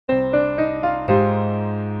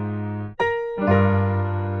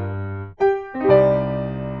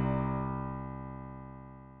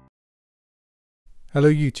Hello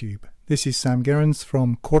YouTube, this is Sam Gerrans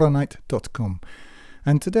from Qur'anite.com,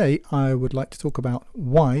 and today I would like to talk about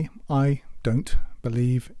why I don't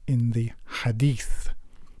believe in the Hadith.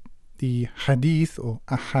 The Hadith, or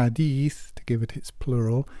Ahadith to give it its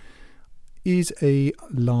plural, is a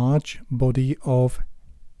large body of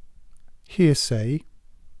hearsay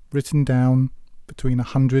written down between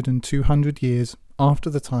 100 and 200 years after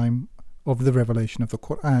the time of the revelation of the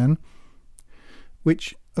Qur'an,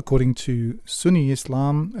 which, according to Sunni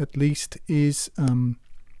Islam at least, is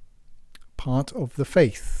part of the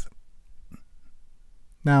faith.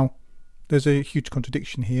 Now, there's a huge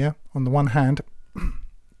contradiction here. On the one hand,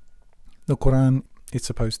 the Qur'an is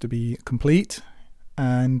supposed to be complete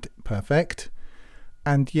and perfect,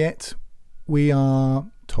 and yet we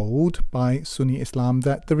are told by Sunni Islam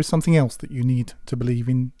that there is something else that you need to believe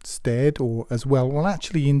instead, or as well. Well,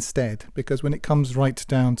 actually instead, because when it comes right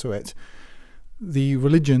down to it, the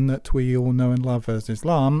religion that we all know and love as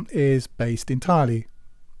Islam is based entirely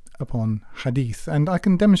upon Hadith, and I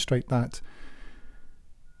can demonstrate that.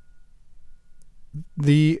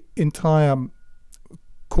 The entire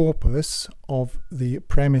corpus of the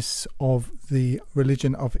premise of the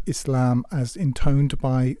religion of Islam as intoned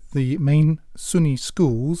by the main Sunni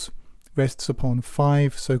schools rests upon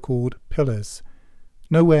 5 so-called pillars.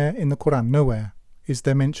 Nowhere in the Quran, nowhere, is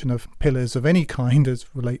there mention of pillars of any kind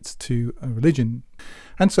as relates to a religion,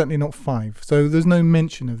 and certainly not 5. So there's no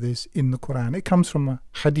mention of this in the Quran. It comes from a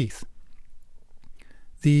Hadith.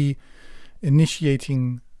 The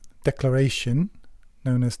initiating declaration,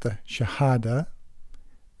 known as the shahada,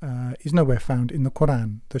 is nowhere found in the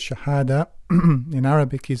Quran. The shahada in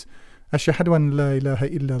Arabic is ashhadu an la ilaha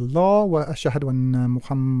illallah wa ashhadu anna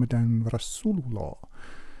Muhammadan Rasulullah,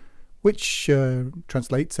 which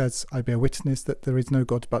translates as I bear witness that there is no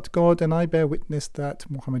God but God, and I bear witness that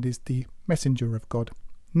Muhammad is the messenger of God.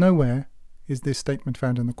 Nowhere is this statement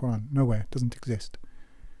found in the Quran. Nowhere. It doesn't exist.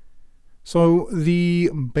 So the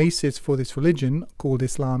basis for this religion called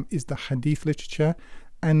Islam is the Hadith literature,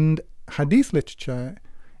 and Hadith literature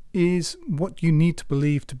is what you need to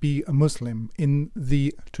believe to be a Muslim in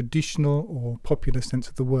the traditional or popular sense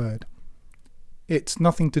of the word. It's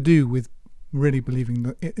nothing to do with really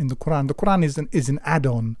believing in the Quran. The Quran is an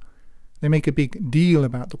add-on. They make a big deal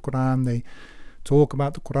about the Quran. They talk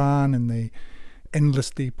about the Quran and they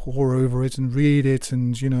endlessly pore over it and read it,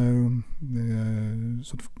 and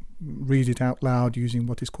sort of read it out loud using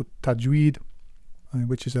what is called tajweed,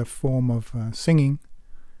 which is a form of singing.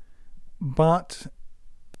 But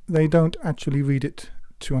they don't actually read it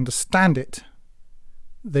to understand it.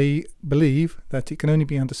 They believe that it can only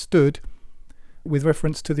be understood with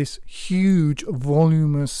reference to this huge,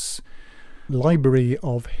 voluminous library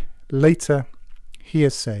of later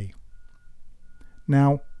hearsay.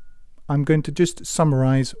 Now, I'm going to just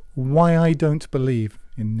summarize why I don't believe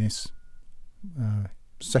in this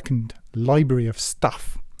second library of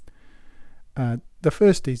stuff. The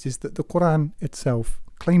first is that the Quran itself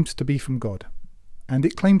claims to be from God, and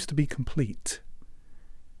it claims to be complete.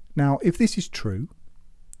 Now, if this is true,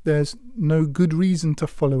 there's no good reason to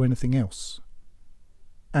follow anything else.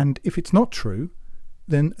 And if it's not true,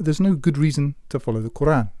 then there's no good reason to follow the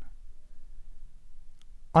Quran.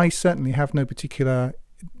 I certainly have no particular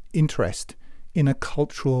interest in a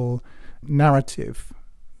cultural narrative,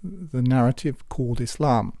 the narrative called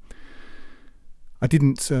Islam. I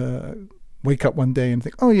didn't wake up one day and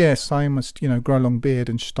think, oh yes, I must, grow a long beard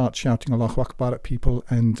and start shouting Allahu Akbar at people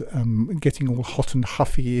and getting all hot and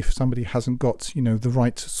huffy if somebody hasn't got, the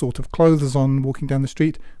right sort of clothes on walking down the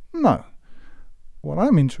street. No. What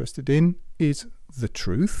I'm interested in is the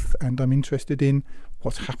truth, and I'm interested in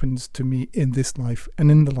what happens to me in this life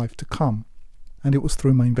and in the life to come. And it was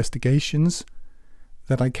through my investigations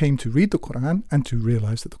that I came to read the Quran and to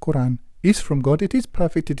realize that the Quran is from God. It is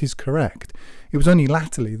perfect. It is correct. It was only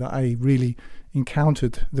latterly that I really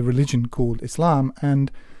encountered the religion called Islam,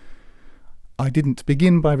 and I didn't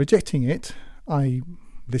begin by rejecting it. I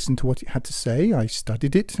listened to what it had to say, I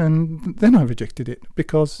studied it, and then I rejected it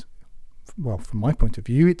because, well, from my point of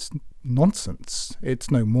view, it's nonsense. It's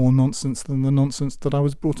no more nonsense than the nonsense that I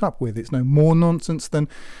was brought up with. It's no more nonsense than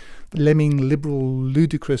lemming, liberal,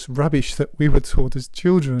 ludicrous rubbish that we were taught as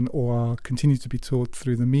children or continue to be taught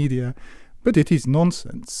through the media. But it is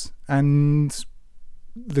nonsense, and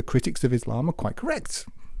the critics of Islam are quite correct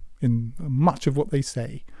in much of what they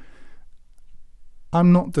say.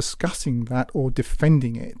 I'm not discussing that or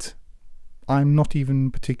defending it. I'm not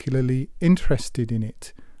even particularly interested in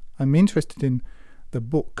it. I'm interested in the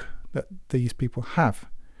book that these people have,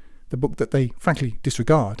 the book that they frankly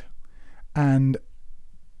disregard. And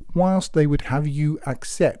whilst they would have you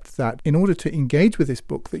accept that in order to engage with this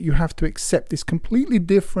book, that you have to accept this completely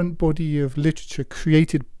different body of literature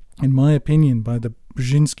created, in my opinion, by the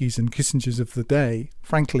Brzezinskis and Kissingers of the day,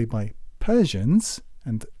 frankly by Persians.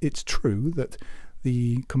 And it's true that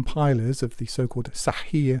the compilers of the so-called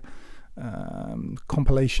Sahih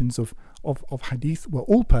compilations of hadith were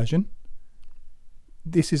all Persian.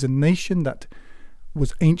 This is a nation that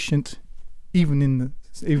was ancient even in the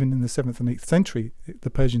 7th and 8th century. The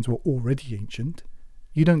Persians were already ancient.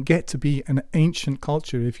 You don't get to be an ancient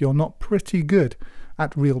culture if you're not pretty good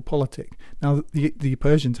at realpolitik. Now, the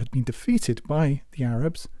Persians had been defeated by the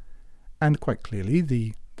Arabs, and quite clearly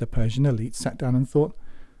the Persian elite sat down and thought,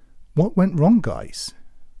 what went wrong, guys?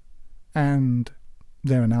 And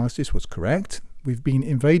their analysis was correct. We've been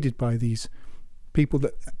invaded by these people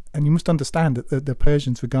that, and you must understand that the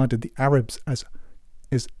Persians regarded the Arabs as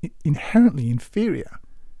inherently inferior.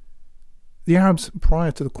 The Arabs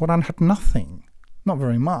prior to the Qur'an had nothing, not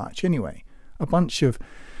very much anyway. A bunch of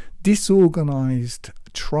disorganized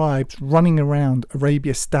tribes running around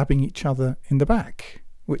Arabia stabbing each other in the back,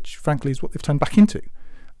 which frankly is what they've turned back into.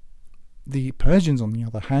 The Persians, on the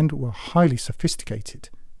other hand, were highly sophisticated,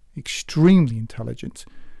 extremely intelligent,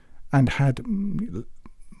 and had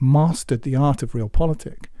mastered the art of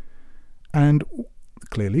realpolitik. And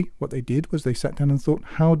clearly what they did was they sat down and thought,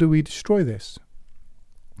 how do we destroy this?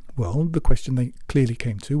 Well, the question they clearly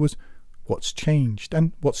came to was, what's changed?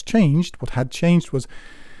 And what had changed was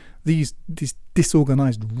this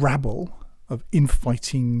disorganized rabble of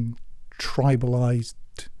infighting, tribalized,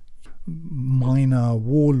 minor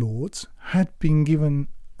warlords had been given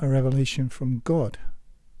a revelation from God,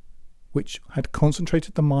 which had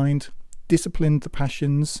concentrated the mind, disciplined the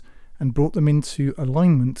passions, and brought them into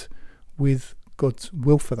alignment with God's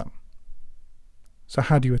will for them. So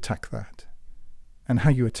how do you attack that? And how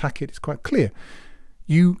you attack it is quite clear.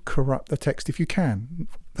 You corrupt the text if you can.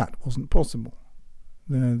 That wasn't possible.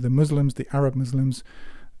 The Muslims, the Arab Muslims,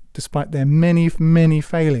 despite their many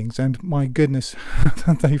failings, and my goodness,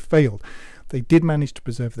 they failed, they did manage to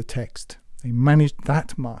preserve the text. They managed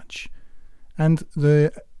that much. And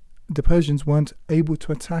the Persians weren't able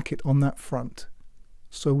to attack it on that front.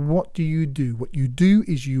 So what do you do? What you do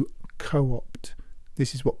is you co-opt.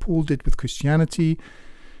 This is what Paul did with Christianity.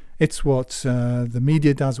 It's what the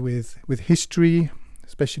media does with history,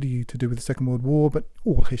 especially to do with the Second World War, but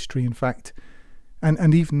all history, in fact,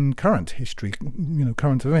 and even current history,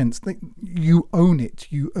 current events. You own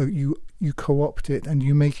it, you co-opt it, and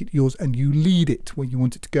you make it yours, and you lead it where you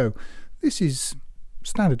want it to go. This is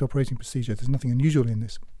standard operating procedure. There's nothing unusual in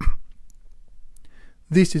this.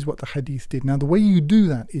 This is what the hadith did. Now, the way you do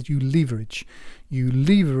that is you leverage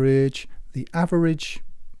the average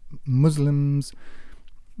Muslim's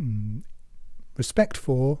respect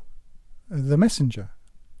for the messenger.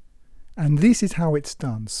 And this is how it's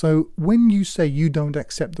done. So when you say you don't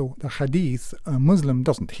accept the hadith, a Muslim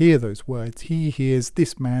doesn't hear those words. He hears,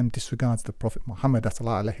 this man disregards the Prophet Muhammad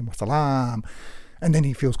ﷺ, and then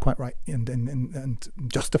he feels quite right and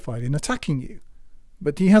justified in attacking you.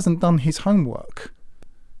 But he hasn't done his homework.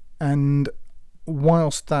 And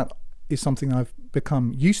whilst that is something I've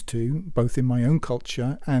become used to, both in my own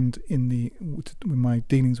culture and in my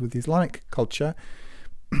dealings with Islamic culture,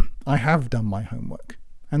 I have done my homework.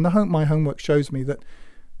 And my homework shows me that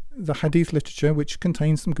the hadith literature, which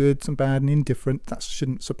contains some good, some bad, and indifferent, that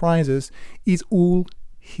shouldn't surprise us, is all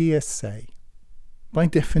hearsay. By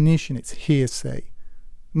definition, it's hearsay.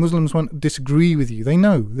 Muslims won't disagree with you. They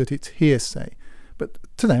know that it's hearsay. But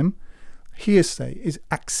to them, hearsay is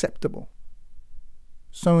acceptable.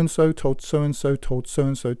 So-and-so told so-and-so told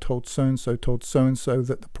so-and-so told so-and-so told so-and-so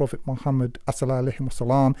that the Prophet Muhammad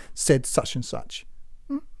ﷺ said such and such.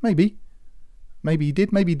 Maybe. Maybe he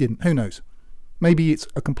did, maybe he didn't. Who knows? Maybe it's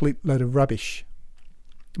a complete load of rubbish.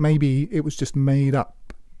 Maybe it was just made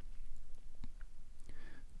up.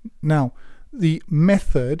 Now, the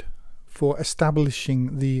method for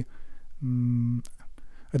establishing the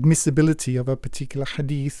admissibility of a particular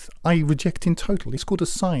hadith, I reject in total. It's called a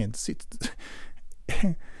science.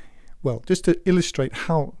 Well, just to illustrate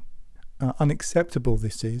how unacceptable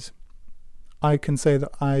this is, I can say that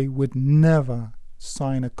I would never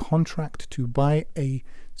sign a contract to buy a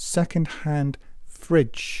second-hand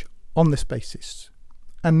fridge on this basis,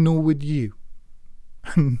 and nor would you,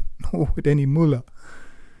 and nor would any mullah.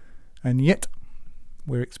 And yet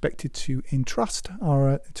we're expected to entrust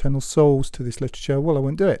our eternal souls to this literature. Well, I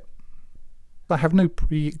won't do it. I have no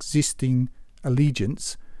pre-existing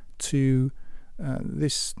allegiance to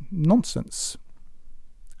this nonsense,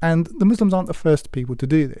 and the Muslims aren't the first people to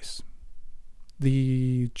do this.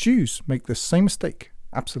 The Jews make the same mistake,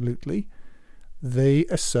 absolutely. they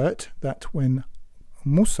assert that when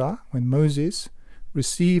Moses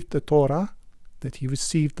received the Torah, that he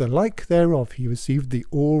received the like thereof. He received the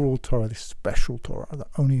oral Torah, this special Torah that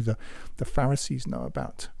only the Pharisees know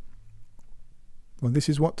about. Well, this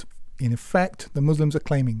is what, in effect, the Muslims are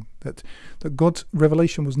claiming, that God's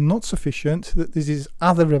revelation was not sufficient, that this is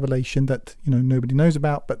other revelation that nobody knows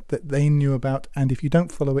about, but that they knew about, and if you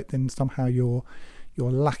don't follow it, then somehow you're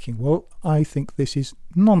lacking. Well, I think this is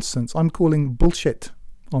nonsense. I'm calling bullshit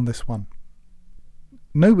on this one.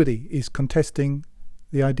 Nobody is contesting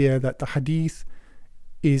the idea that the hadith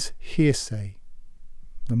is hearsay.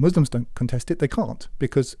 The Muslims don't contest it. They can't,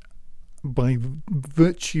 because by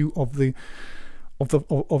virtue of the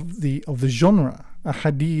genre, a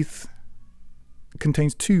hadith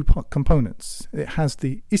contains two components. It has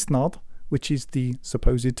the isnad, which is the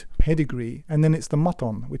supposed pedigree, and then it's the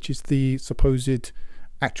matan, which is the supposed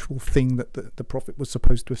actual thing that the Prophet was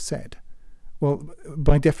supposed to have said. Well,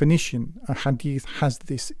 by definition, a hadith has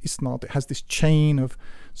this isnad, it has this chain of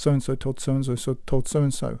so-and-so told so-and-so, so told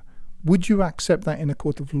so-and-so. Would you accept that in a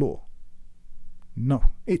court of law?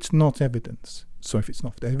 No, it's not evidence. So if it's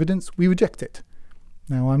not evidence, we reject it.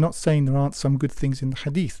 Now, I'm not saying there aren't some good things in the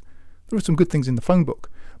hadith. There are some good things in the phone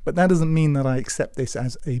book, but that doesn't mean that I accept this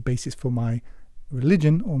as a basis for my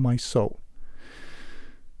religion or my soul.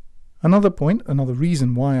 Another point, another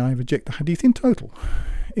reason why I reject the hadith in total,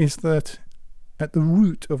 is that at the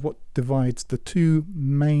root of what divides the two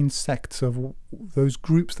main sects of those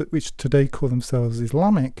groups which today call themselves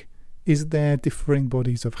Islamic is their differing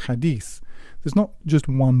bodies of hadith. There's not just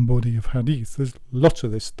one body of hadith, there's lots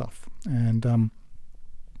of this stuff. And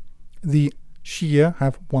the Shia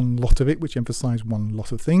have one lot of it, which emphasize one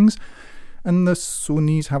lot of things, and the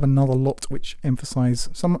Sunnis have another lot which emphasize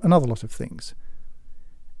another lot of things.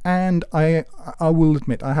 And I will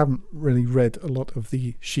admit, I haven't really read a lot of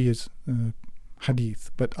the Shia's hadith,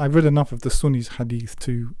 but I've read enough of the Sunnis hadith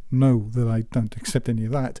to know that I don't accept any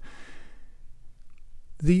of that.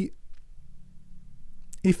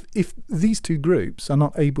 If these two groups are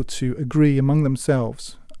not able to agree among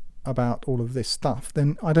themselves about all of this stuff,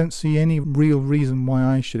 then I don't see any real reason why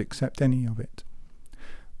I should accept any of it.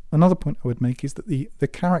 Another point I would make is that the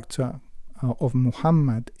character of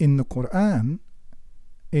Muhammad in the Qur'an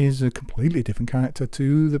is a completely different character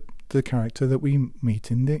to the character that we meet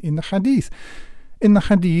in the hadith. In the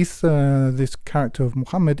hadith, this character of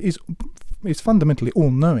Muhammad is fundamentally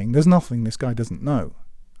all-knowing. There's nothing this guy doesn't know.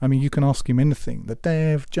 I mean, you can ask him anything. The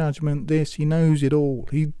day of judgment, this, he knows it all.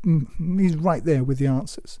 He's right there with the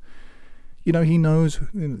answers. He knows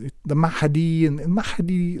the Mahdi, and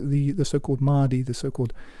Mahdi, the so-called Mahdi, the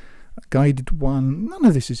so-called guided one. None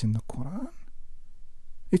of this is in the Qur'an.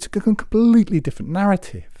 It's a completely different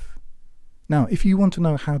narrative. Now, if you want to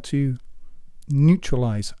know how to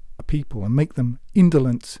neutralize a people and make them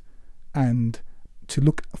indolent and to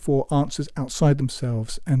look for answers outside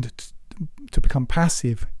themselves and to become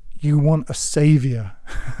passive, you want a savior.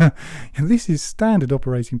 And this is standard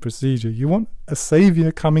operating procedure. You want a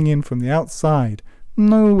savior coming in from the outside.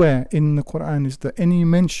 Nowhere in the Qur'an is there any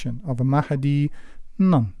mention of a Mahdi.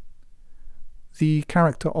 None. The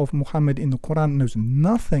character of Muhammad in the Qur'an knows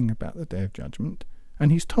nothing about the Day of Judgment,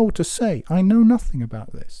 and he's told to say, I know nothing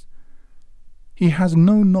about this. He has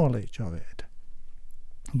no knowledge of it.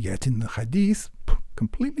 Yet in the Hadith,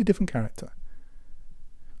 completely different character.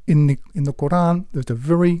 In the Qur'an, there's a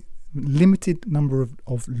very limited number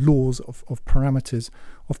of laws, of parameters,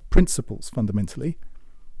 of principles, fundamentally.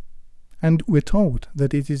 And we're told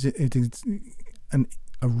that it is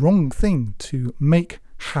a wrong thing to make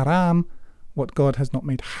haram what God has not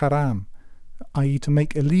made haram, i.e. to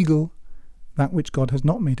make illegal that which God has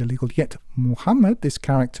not made illegal. Yet Muhammad, this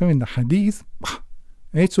character in the hadith,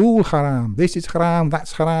 it's all haram. This is haram,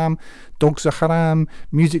 that's haram, dogs are haram,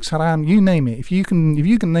 music's haram, you name it. If you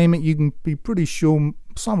can name it, you can be pretty sure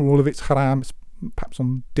some or all of it's haram. It's perhaps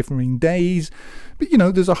on differing days, but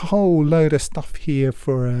there's a whole load of stuff here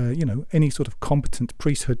for any sort of competent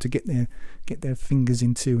priesthood to get their fingers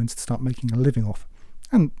into and start making a living off.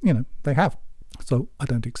 And they have. So I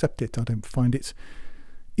don't accept it. I don't find it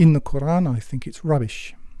in the Qur'an. I think it's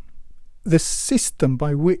rubbish. The system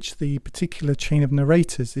by which the particular chain of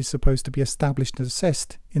narrators is supposed to be established and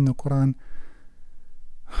assessed in the Qur'an,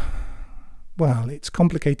 well, it's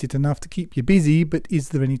complicated enough to keep you busy, but is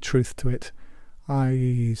there any truth to it?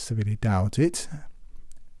 I severely doubt it.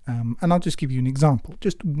 And I'll just give you an example.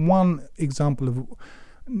 Just one example of,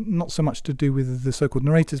 not so much to do with the so-called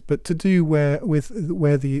narrators, but to do where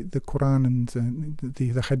the Qur'an and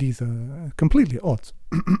the Hadith are completely at odds.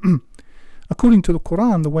 According to the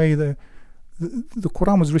Qur'an, the way the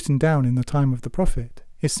Qur'an was written down in the time of the Prophet,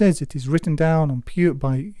 It says it is written down on pure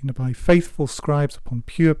by faithful scribes upon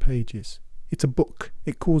pure pages. It's a book.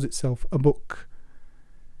 It calls itself a book.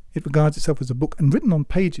 It regards itself as a book and written on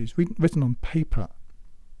pages, written on paper.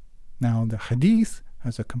 Now the hadith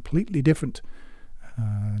has a completely different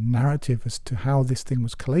narrative as to how this thing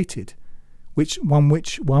was collated, one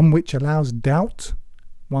which allows doubt,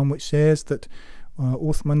 one which says that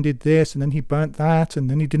Uthman did this and then he burnt that and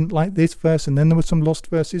then he didn't like this verse and then there were some lost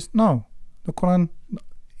verses. No, the Quran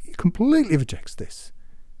completely rejects this.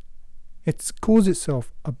 It calls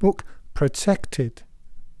itself a book protected.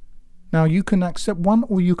 Now you can accept one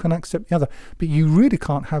or you can accept the other, but you really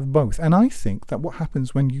can't have both. And I think that what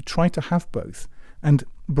happens when you try to have both, and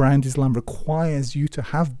brand Islam requires you to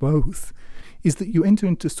have both, is that you enter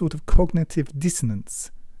into sort of cognitive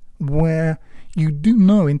dissonance where you do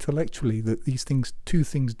know intellectually that these two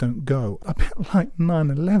things don't go. A bit like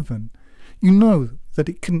 9/11. You know that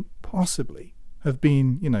it couldn't possibly have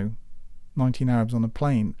been, 19 Arabs on a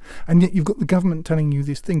plane, and yet you've got the government telling you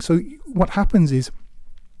this thing. So what happens is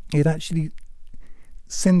it actually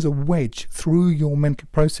sends a wedge through your mental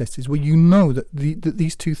processes where you know that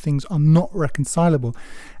these two things are not reconcilable,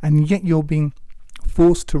 and yet you're being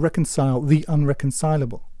forced to reconcile the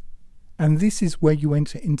unreconcilable. And this is where you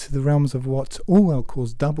enter into the realms of what Orwell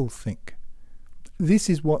calls doublethink. This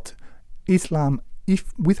is what Islam,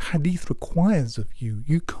 if with hadith, requires of you.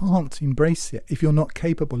 You can't embrace it if you're not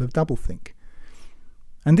capable of doublethink.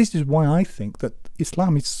 And this is why I think that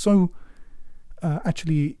Islam is so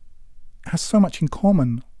actually has so much in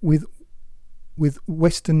common with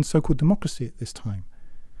Western so-called democracy at this time,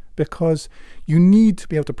 because you need to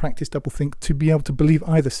be able to practice doublethink to be able to believe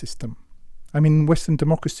either system. I mean, Western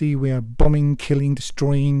democracy, we are bombing, killing,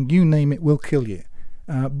 destroying, you name it, we'll kill you.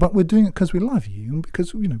 But we're doing it because we love you and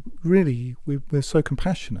because, really we're so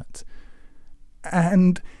compassionate.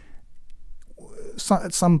 And so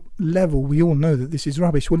at some level, we all know that this is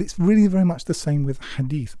rubbish. Well, it's really very much the same with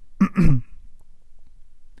hadith.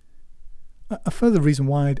 A further reason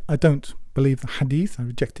why I don't believe the hadith, I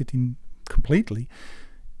reject it completely,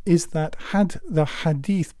 is that had the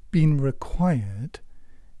hadith been required,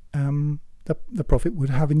 the Prophet would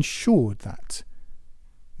have ensured that.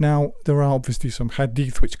 Now, there are obviously some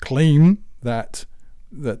hadith which claim that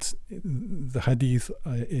the hadith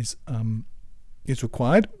is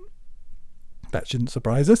required. That shouldn't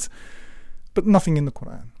surprise us, but nothing in the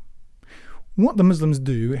Qur'an. What the Muslims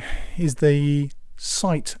do is they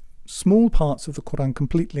cite small parts of the Qur'an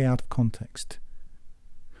completely out of context.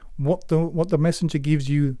 What the messenger gives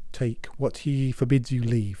you, take. What he forbids you,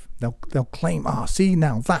 leave. They'll claim, see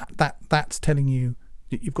now that's telling you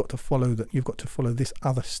that you've got to follow that. You've got to follow this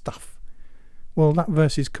other stuff. Well, that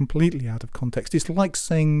verse is completely out of context. It's like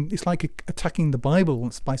attacking the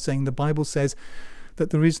Bible by saying the Bible says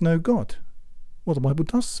that there is no God. Well, the Bible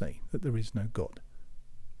does say that there is no God.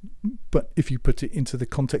 But if you put it into the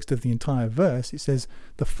context of the entire verse, it says,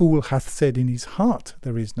 the fool hath said in his heart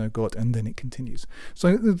there is no God, and then it continues.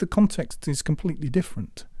 So the context is completely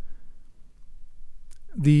different.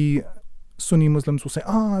 The Sunni Muslims will say,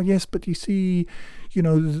 yes, but you see, the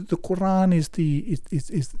Quran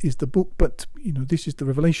is the book, but this is the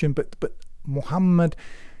revelation, but Muhammad,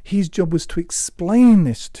 his job was to explain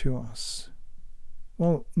this to us.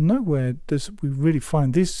 Well, nowhere does we really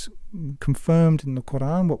find this confirmed in the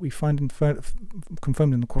Quran. What we find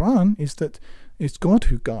confirmed in the Quran is that it's God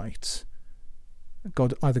who guides.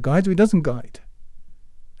 God either guides or he doesn't guide.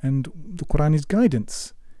 And the Quran is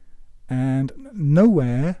guidance. And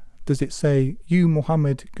nowhere does it say, you,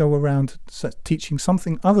 Muhammad, go around teaching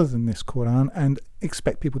something other than this Quran and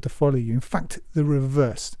expect people to follow you. In fact, the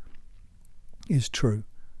reverse is true.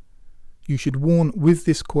 You should warn with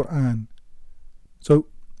this Quran. So,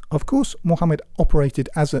 of course, Muhammad operated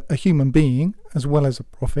as a human being as well as a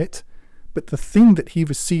prophet, but the thing that he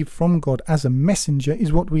received from God as a messenger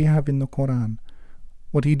is what we have in the Quran.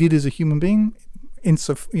 What he did as a human being,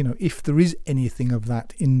 if there is anything of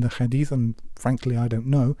that in the hadith, and frankly I don't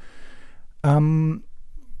know.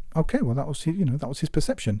 Okay, well that was his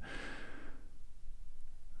perception.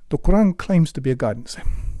 The Quran claims to be a guidance.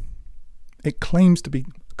 It claims to be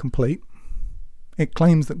complete. It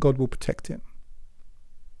claims that God will protect it.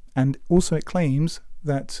 And also it claims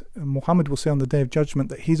that Muhammad will say on the Day of Judgment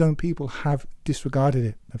that his own people have disregarded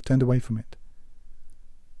it, have turned away from it.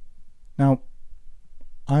 Now,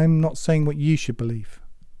 I'm not saying what you should believe,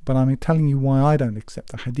 but I'm telling you why I don't accept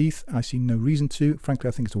the hadith. I see no reason to. Frankly,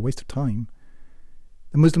 I think it's a waste of time.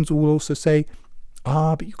 The Muslims will also say,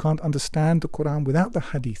 but you can't understand the Quran without the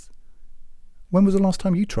hadith. When was the last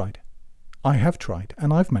time you tried? I have tried,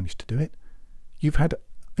 and I've managed to do it. You've had,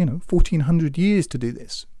 1400 years to do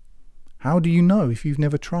this. How do you know if you've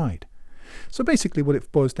never tried? So basically what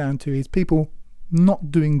it boils down to is people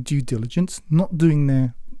not doing due diligence, not doing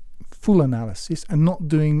their full analysis, and not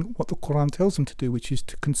doing what the Qur'an tells them to do, which is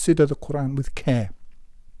to consider the Qur'an with care.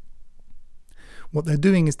 What they're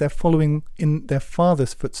doing is they're following in their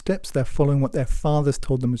father's footsteps, they're following what their fathers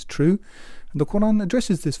told them was true, and the Qur'an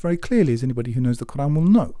addresses this very clearly, as anybody who knows the Qur'an will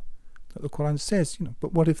know. That the Qur'an says,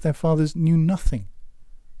 but what if their fathers knew nothing?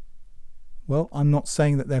 Well, I'm not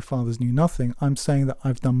saying that their fathers knew nothing. I'm saying that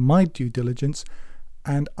I've done my due diligence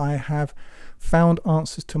and I have found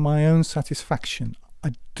answers to my own satisfaction.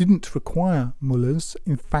 I didn't require mullahs.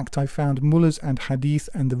 In fact, I found mullahs and hadith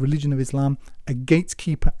and the religion of Islam a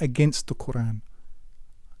gatekeeper against the Qur'an.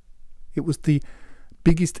 It was the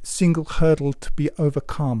biggest single hurdle to be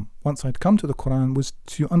overcome once I'd come to the Qur'an, was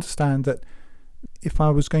to understand that if I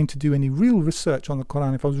was going to do any real research on the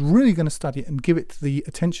Qur'an, if I was really going to study it and give it the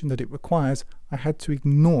attention that it requires, I had to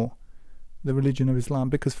ignore the religion of Islam,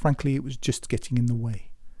 because frankly it was just getting in the way.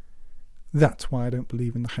 That's why I don't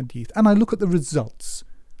believe in the hadith. And I look at the results.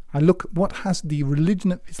 I look at what has the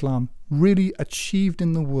religion of Islam really achieved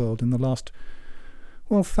in the world in the last,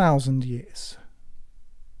 1,000 years.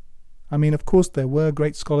 I mean, of course, there were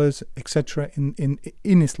great scholars, etc., in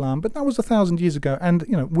Islam, but that was 1,000 years ago, and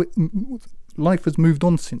life has moved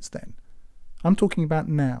on since then. I'm talking about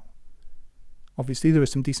now. Obviously, there are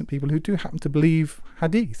some decent people who do happen to believe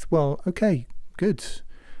hadith. Well, okay, good.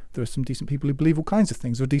 There are some decent people who believe all kinds of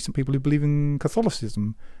things. There are decent people who believe in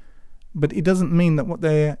Catholicism, but it doesn't mean that what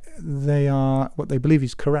they believe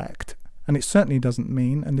is correct. And it certainly doesn't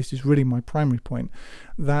mean, and this is really my primary point,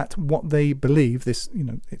 that what they believe, this,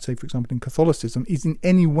 say for example in Catholicism, is in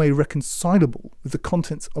any way reconcilable with the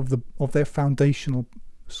contents of their foundational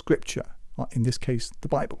scripture, in this case the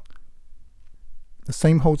Bible. The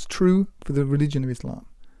same holds true for the religion of Islam.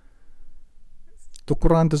 The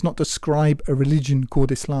Qur'an does not describe a religion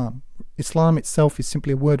called Islam. Islam itself is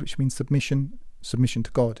simply a word which means submission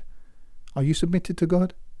to God. Are you submitted to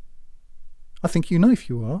God? I think you know if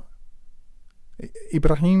you are.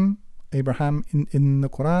 Abraham in the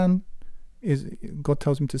Qur'an, God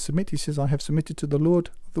tells him to submit. He says, I have submitted to the Lord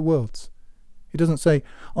of the worlds. He doesn't say,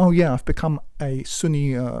 oh yeah, I've become a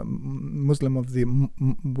Sunni Muslim of the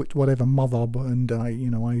whatever madhab, and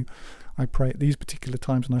I pray at these particular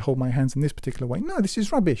times and I hold my hands in this particular way. No, this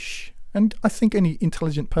is rubbish. And I think any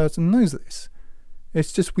intelligent person knows this.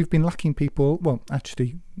 It's just we've been lacking people. Well,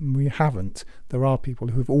 actually, we haven't. There are people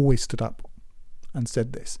who have always stood up and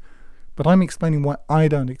said this. But I'm explaining why I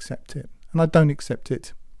don't accept it. And I don't accept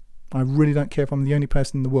it. I really don't care if I'm the only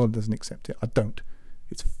person in the world that doesn't accept it. I don't.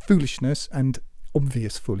 It's foolishness, and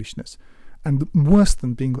obvious foolishness. And worse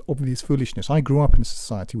than being obvious foolishness, I grew up in a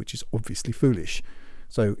society which is obviously foolish.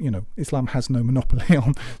 So, Islam has no monopoly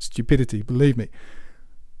on stupidity, believe me.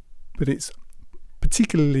 But it's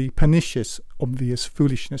particularly pernicious, obvious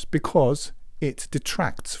foolishness, because it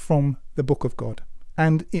detracts from the Book of God.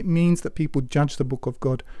 And it means that people judge the Book of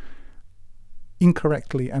God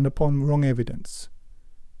incorrectly and upon wrong evidence.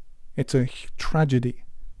 It's a tragedy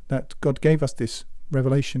that God gave us this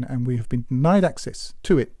revelation and we have been denied access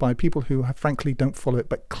to it by people who frankly don't follow it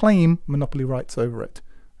but claim monopoly rights over it.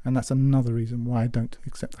 And that's another reason why I don't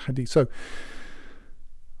accept the hadith. So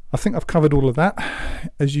I think I've covered all of that.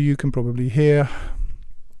 As you can probably hear,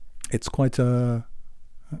 it's quite a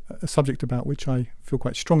subject about which I feel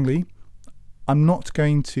quite strongly. I'm not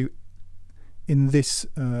going to on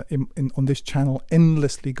this channel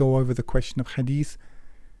endlessly go over the question of hadith.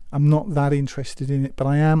 I'm not that interested in it, but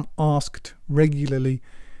I am asked regularly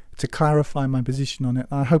to clarify my position on it.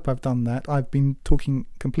 I hope I've done that. I've been talking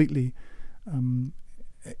completely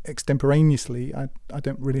extemporaneously. I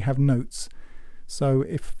don't really have notes, so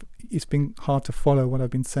if it's been hard to follow what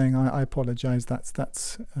I've been saying, I apologize.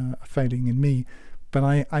 That's a failing in me. But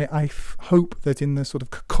I hope that in the sort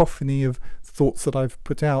of cacophony of thoughts that I've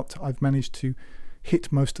put out, I've managed to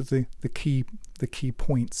hit most of the key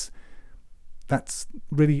points. That's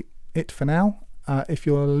really it for now. If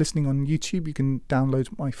you're listening on YouTube, you can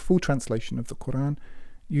download my full translation of the Qur'an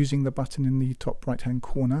using the button in the top right hand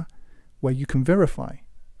corner, where you can verify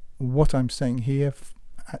what I'm saying here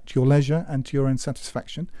at your leisure and to your own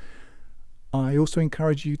satisfaction. I also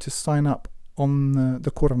encourage you to sign up on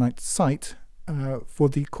the Qur'anite site for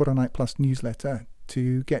the Qur'anite Plus newsletter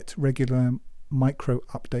to get regular micro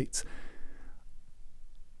updates.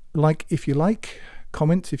 Like if you like,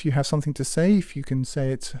 comment if you have something to say, if you can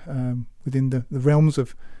say it within the realms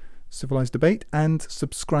of civilized debate, and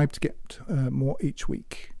subscribe to get more each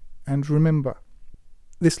week. And remember,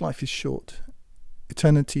 this life is short,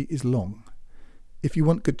 eternity is long. If you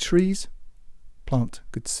want good trees, plant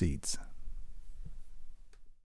good seeds.